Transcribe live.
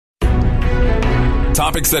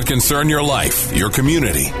Topics that concern your life, your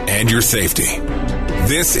community, and your safety.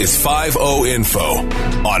 This is 5-0 Info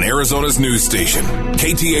on Arizona's news station,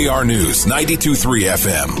 KTAR News 92.3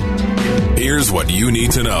 FM. Here's what you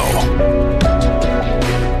need to know.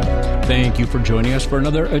 Thank you for joining us for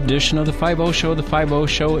another edition of the 5-0 Show. The 5-0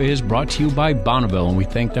 Show is brought to you by Bonneville, and we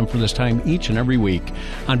thank them for this time each and every week.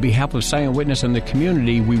 On behalf of Silent Witness and the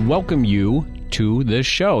community, we welcome you to this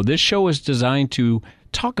show. This show is designed to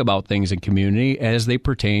talk about things in community as they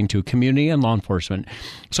pertain to community and law enforcement.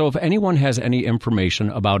 So if anyone has any information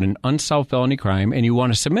about an unsolved felony crime and you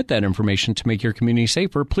want to submit that information to make your community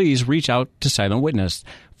safer, please reach out to Silent Witness,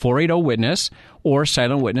 480-WITNESS or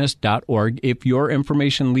silentwitness.org. If your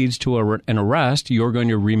information leads to an arrest, you're going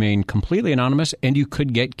to remain completely anonymous and you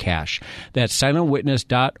could get cash. That's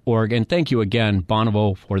silentwitness.org. And thank you again,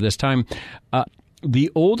 Bonneville, for this time.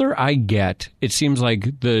 The older I get, it seems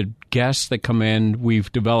like the guests that come in,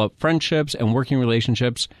 we've developed friendships and working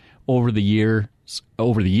relationships over the years.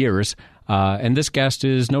 And this guest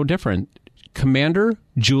is no different. Commander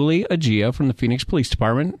Julie Agia from the Phoenix Police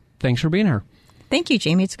Department. Thanks for being here. Thank you,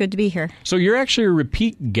 Jamie. It's good to be here. So you're actually a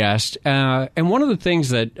repeat guest. And one of the things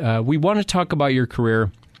that we want to talk about your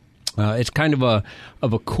career, it's kind of a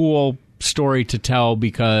cool story to tell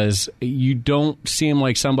because you don't seem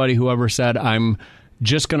like somebody who ever said, I'm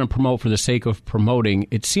just going to promote for the sake of promoting.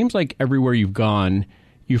 It seems like everywhere you've gone,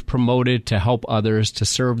 you've promoted to help others, to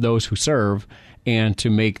serve those who serve, and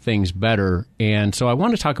to make things better. And so I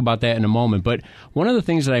want to talk about that in a moment. But one of the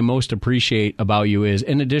things that I most appreciate about you is,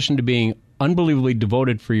 in addition to being unbelievably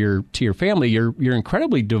devoted to your family, you're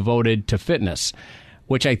incredibly devoted to fitness,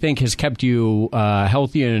 which I think has kept you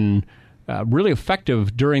healthy and really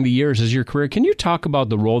effective during the years as your career. Can you talk about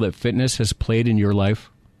the role that fitness has played in your life?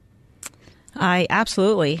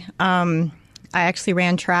 Absolutely. I actually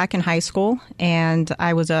ran track in high school, and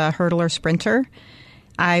I was a hurdler sprinter.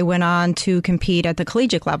 I went on to compete at the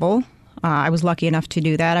collegiate level. I was lucky enough to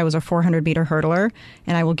do that. I was a 400-meter hurdler,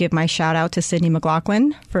 and I will give my shout-out to Sydney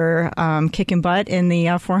McLaughlin for kicking butt in the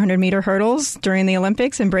 400-meter hurdles during the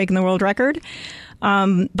Olympics and breaking the world record.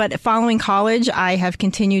 But following college, I have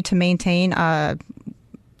continued to maintain a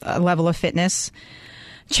level of fitness,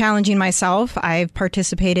 challenging myself. I've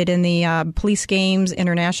participated in the police games,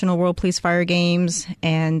 International World Police Fire Games,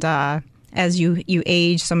 and as you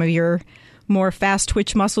age, some of your more fast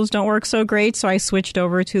twitch muscles don't work so great, so I switched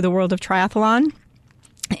over to the world of triathlon.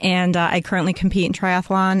 And I currently compete in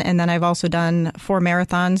triathlon, and then I've also done 4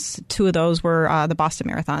 marathons. 2 of those were the Boston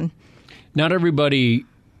Marathon. Not everybody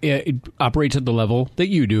it operates at the level that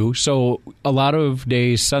you do. So a lot of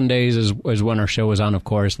days, Sundays is when our show is on, of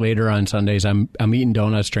course. Later on Sundays, I'm eating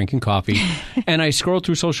donuts, drinking coffee. And I scroll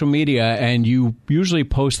through social media, and you usually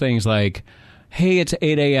post things like, hey, it's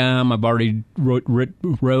 8 a.m. I've already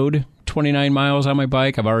rode 29 miles on my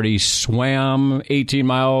bike. I've already swam 18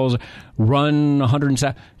 miles, run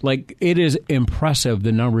 107. Like, it is impressive,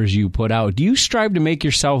 the numbers you put out. Do you strive to make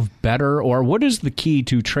yourself better, or what is the key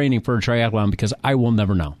to training for a triathlon? Because I will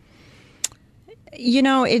never know. You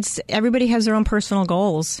know, everybody has their own personal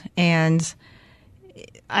goals, and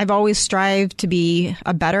I've always strived to be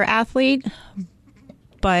a better athlete.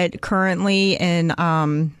 But currently in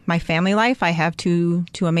my family life, I have two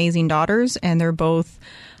amazing daughters, and they're both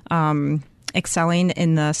excelling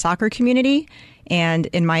in the soccer community. And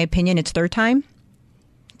in my opinion, it's their time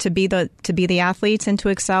to be the athletes and to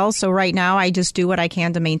excel. So right now, I just do what I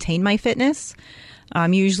can to maintain my fitness.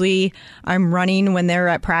 Usually I'm running when they're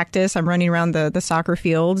at practice. I'm running around the soccer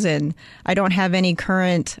fields, and I don't have any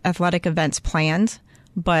current athletic events planned,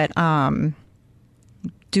 but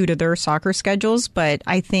due to their soccer schedules. But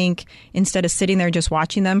I think instead of sitting there just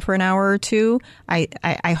watching them for an hour or two,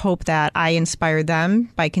 I hope that I inspire them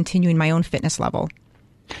by continuing my own fitness level.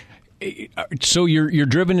 So you're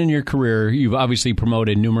driven in your career. You've obviously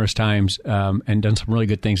promoted numerous times and done some really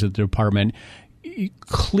good things at the department.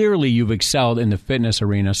 Clearly, you've excelled in the fitness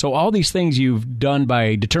arena. So all these things you've done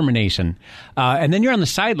by determination. And then you're on the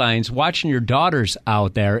sidelines watching your daughters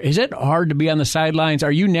out there. Is it hard to be on the sidelines?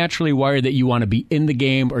 Are you naturally wired that you want to be in the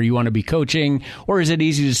game, or you want to be coaching? Or is it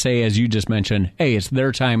easy to say, as you just mentioned, hey, it's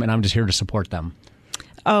their time and I'm just here to support them?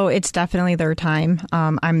 Oh, it's definitely their time.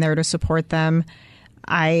 I'm there to support them.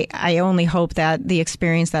 I only hope that the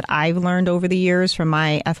experience that I've learned over the years from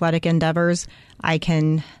my athletic endeavors, I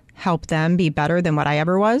can help them be better than what I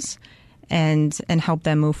ever was, and help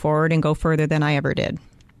them move forward and go further than I ever did.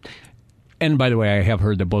 And by the way, I have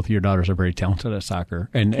heard that both of your daughters are very talented at soccer.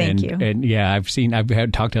 Thank you. And yeah, I've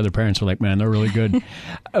had talked to other parents who are like, man, they're really good.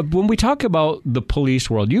 When we talk about the police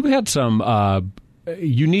world, you've had some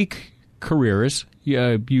unique careers.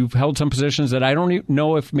 You've held some positions that I don't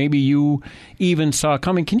know if maybe you even saw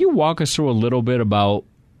coming. Can you walk us through a little bit about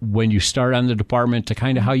when you started on the department to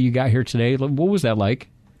kind of how you got here today? What was that like?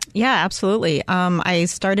 Yeah, absolutely. I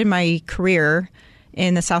started my career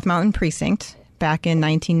in the South Mountain Precinct back in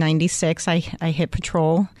 1996. I hit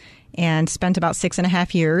patrol and spent about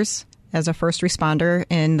 6.5 years as a first responder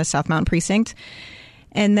in the South Mountain Precinct.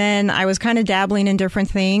 And then I was kind of dabbling in different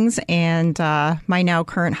things, and my now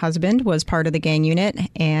current husband was part of the gang unit,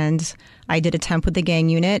 and I did a temp with the gang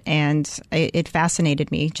unit, and it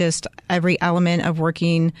fascinated me. Just every element of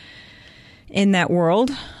working in that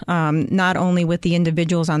world, not only with the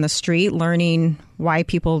individuals on the street, learning why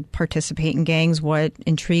people participate in gangs, what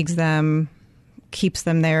intrigues them, keeps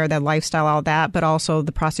them there, their lifestyle, all that, but also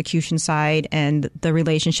the prosecution side and the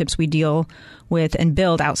relationships we deal with and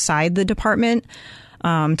build outside the department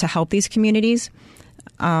to help these communities.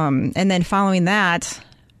 And then following that,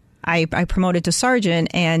 I promoted to sergeant,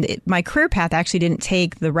 and my career path actually didn't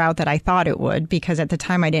take the route that I thought it would, because at the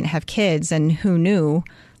time I didn't have kids, and who knew?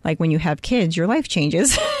 Like, when you have kids, your life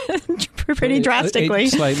changes pretty drastically. It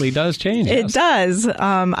slightly does change. It yes. does.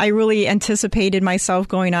 I really anticipated myself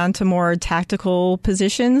going on to more tactical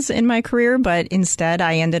positions in my career, but instead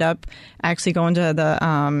I ended up actually going to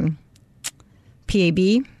the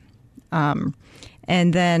PAB,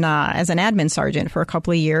 and then as an admin sergeant for a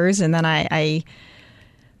couple of years. And then I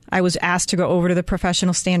was asked to go over to the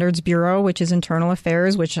Professional Standards Bureau, which is internal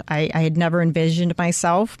affairs, which I had never envisioned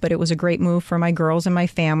myself, but it was a great move for my girls and my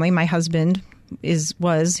family. My husband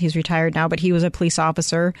he's retired now, but he was a police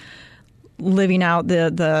officer, living out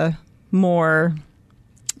the more,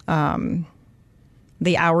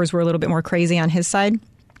 the hours were a little bit more crazy on his side.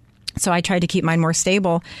 So I tried to keep mine more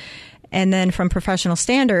stable. And then from Professional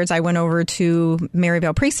Standards, I went over to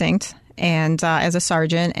Maryvale Precinct and as a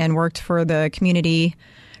sergeant, and worked for the Community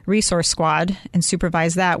Resource Squad and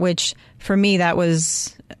supervised that, which for me, that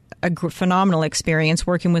was a phenomenal experience,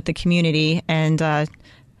 working with the community and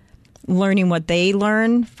learning what they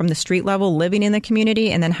learn from the street level, living in the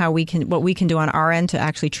community, and then what we can do on our end to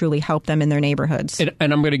actually truly help them in their neighborhoods.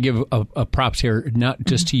 And I'm going to give a props here, not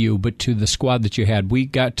just to you, but to the squad that you had. We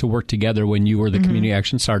got to work together when you were the community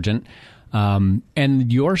action sergeant.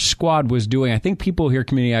 And your squad was doing, I think people hear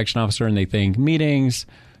community action officer and they think meetings,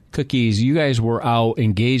 cookies. You guys were out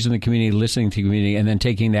engaged in the community, listening to the community, and then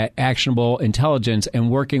taking that actionable intelligence and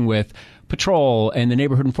working with patrol and the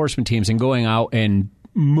neighborhood enforcement teams and going out and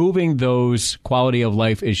moving those quality of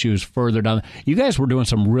life issues further down. You guys were doing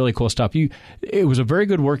some really cool stuff. It was a very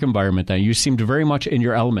good work environment then. You seemed very much in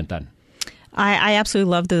your element then. I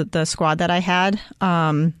absolutely loved the squad that I had.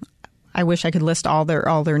 I wish I could list all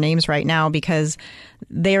their names right now, because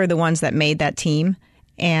they are the ones that made that team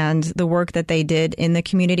and the work that they did in the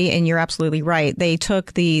community. And you're absolutely right. They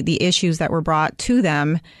took the issues that were brought to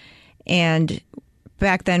them, and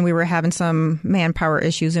back then we were having some manpower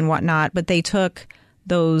issues and whatnot, but they took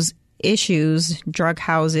those issues, drug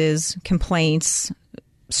houses, complaints,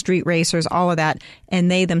 street racers, all of that, and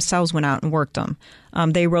they themselves went out and worked them.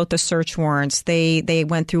 They wrote the search warrants. They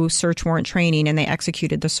went through search warrant training and they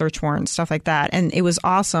executed the search warrants, stuff like that. And it was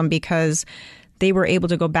awesome because they were able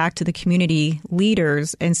to go back to the community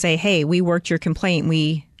leaders and say, hey, we worked your complaint.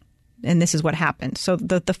 And this is what happened. So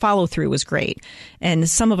the follow through was great. And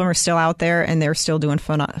some of them are still out there and they're still doing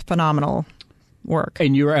phenomenal work.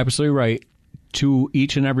 And you're absolutely right. To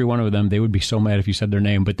each and every one of them, they would be so mad if you said their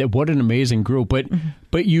name. But what an amazing group!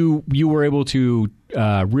 But you were able to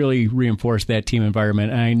really reinforce that team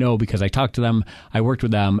environment. And I know because I talked to them, I worked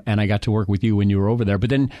with them, and I got to work with you when you were over there.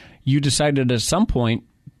 But then you decided at some point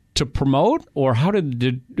to promote, or how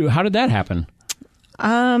did that happen?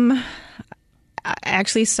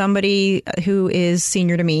 Actually, somebody who is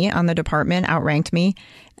senior to me on the department outranked me.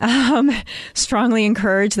 Strongly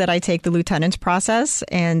encouraged that I take the lieutenant's process,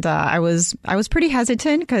 and I was pretty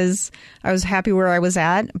hesitant because I was happy where I was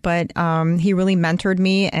at, but he really mentored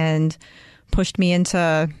me and pushed me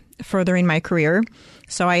into furthering my career.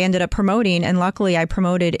 So I ended up promoting, and luckily I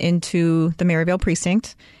promoted into the Maryvale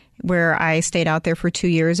Precinct, where I stayed out there for 2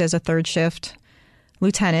 years as a third shift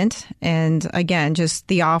lieutenant. And again, just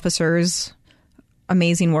the officers,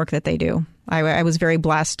 amazing work that they do. I was very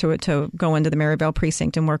blessed to go into the Maryvale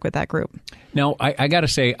Precinct and work with that group. Now, I got to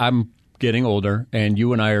say, I'm getting older, and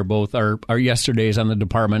you and I are both our yesterdays on the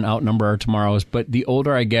department outnumber our tomorrows. But the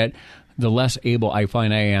older I get, the less able I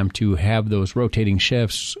find I am to have those rotating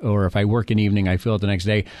shifts, or if I work an evening, I feel it the next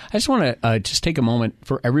day. I just want to just take a moment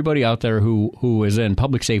for everybody out there who is in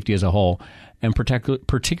public safety as a whole. and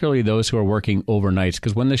particularly those who are working overnights.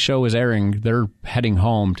 Because when the show is airing, they're heading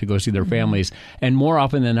home to go see their families. And more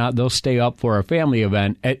often than not, they'll stay up for a family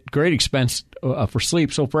event at great expense for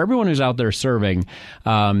sleep. So for everyone who's out there serving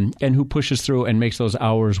and who pushes through and makes those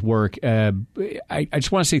hours work, I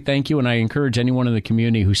just want to say thank you. And I encourage anyone in the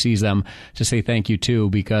community who sees them to say thank you too,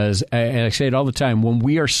 because I say it all the time, when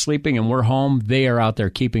we are sleeping and we're home, they are out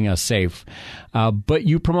there keeping us safe. But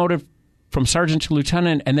you promoted from sergeant to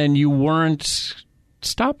lieutenant, and then you weren't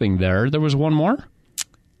stopping there. There was one more?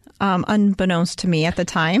 Unbeknownst to me at the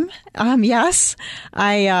time, yes.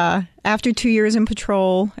 I after 2 years in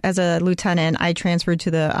patrol as a lieutenant, I transferred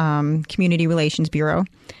to the Community Relations Bureau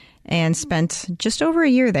and spent just over a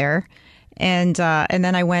year there. And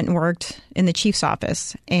then I went and worked in the chief's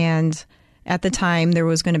office. And at the time, there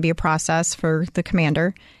was going to be a process for the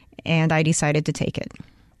commander, and I decided to take it.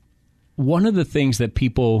 One of the things that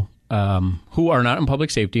people who are not in public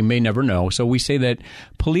safety may never know. So we say that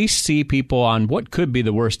police see people on what could be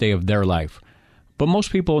the worst day of their life. But most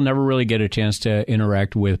people never really get a chance to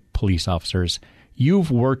interact with police officers. You've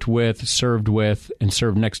worked with, served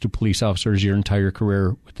next to police officers your entire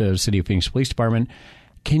career with the City of Phoenix Police Department.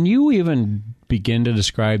 Can you even begin to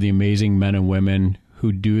describe the amazing men and women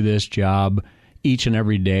who do this job each and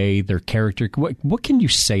every day, their character? What can you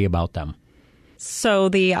say about them? So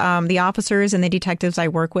the officers and the detectives I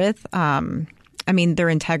work with, their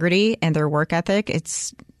integrity and their work ethic,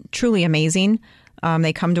 it's truly amazing.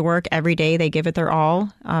 They come to work every day. They give it their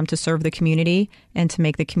all to serve the community and to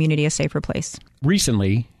make the community a safer place.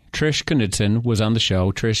 Recently, Trish Knudsen was on the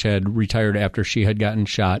show. Trish had retired after she had gotten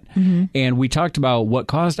shot. Mm-hmm. And we talked about what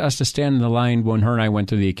caused us to stand in the line when her and I went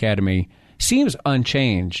to the academy. Seems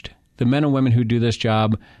unchanged. The men and women who do this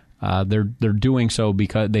job, they're doing so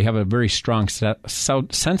because they have a very strong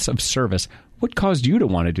sense of service. What caused you to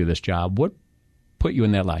want to do this job? What put you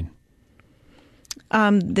in that line?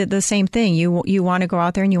 The same thing. You want to go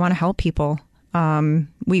out there and you want to help people.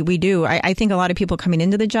 We do. I think a lot of people coming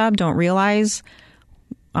into the job don't realize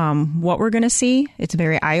what we're going to see. It's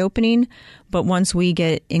very eye-opening. But once we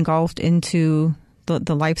get engulfed into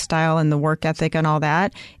the lifestyle and the work ethic and all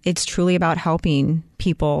that, it's truly about helping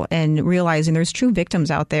people and realizing there's true victims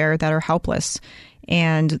out there that are helpless,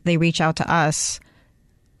 and they reach out to us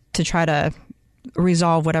to try to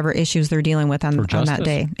resolve whatever issues they're dealing with on that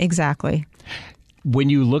day. Exactly. When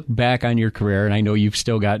you look back on your career, and I know you've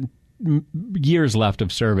still got years left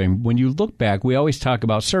of serving, when you look back, we always talk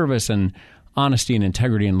about service and honesty and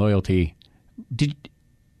integrity and loyalty. Did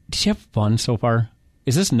you have fun so far?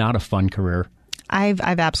 Is this not a fun career? I've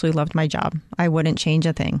absolutely loved my job. I wouldn't change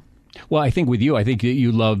a thing. Well, I think with you, I think that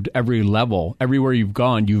you loved every level. Everywhere you've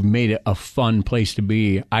gone, you've made it a fun place to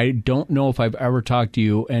be. I don't know if I've ever talked to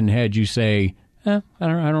you and had you say, I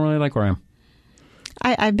don't really like where I am.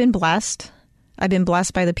 I've been blessed. I've been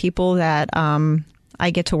blessed by the people that I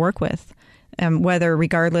get to work with. Whether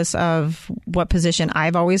regardless of what position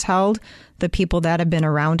I've always held, the people that have been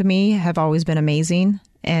around me have always been amazing.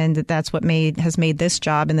 And that's what has made this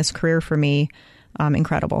job and this career for me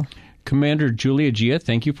incredible. Commander Julia Gia,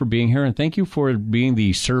 thank you for being here, and thank you for being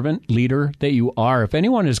the servant leader that you are. If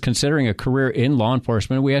anyone is considering a career in law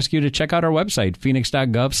enforcement, we ask you to check out our website,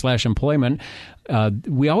 phoenix.gov/employment.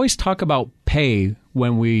 We always talk about pay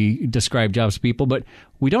when we describe jobs to people, but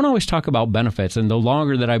we don't always talk about benefits. And the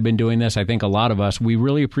longer that I've been doing this, I think a lot of us, we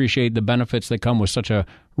really appreciate the benefits that come with such a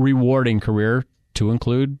rewarding career, to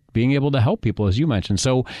include being able to help people, as you mentioned.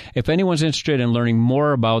 So if anyone's interested in learning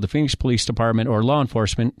more about the Phoenix Police Department or law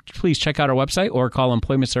enforcement, please check out our website or call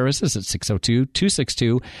Employment Services at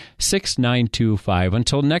 602-262-6925.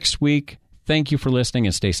 Until next week, thank you for listening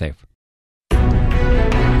and stay safe.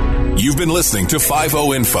 You've been listening to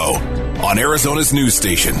 5-0 Info on Arizona's news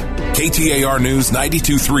station, KTAR News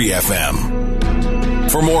 92.3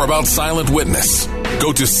 FM. For more about Silent Witness,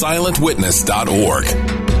 go to silentwitness.org.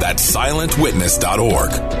 That's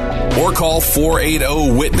silentwitness.org. Or call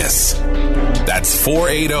 480-WITNESS. That's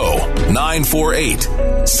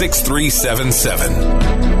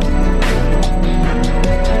 480-948-6377.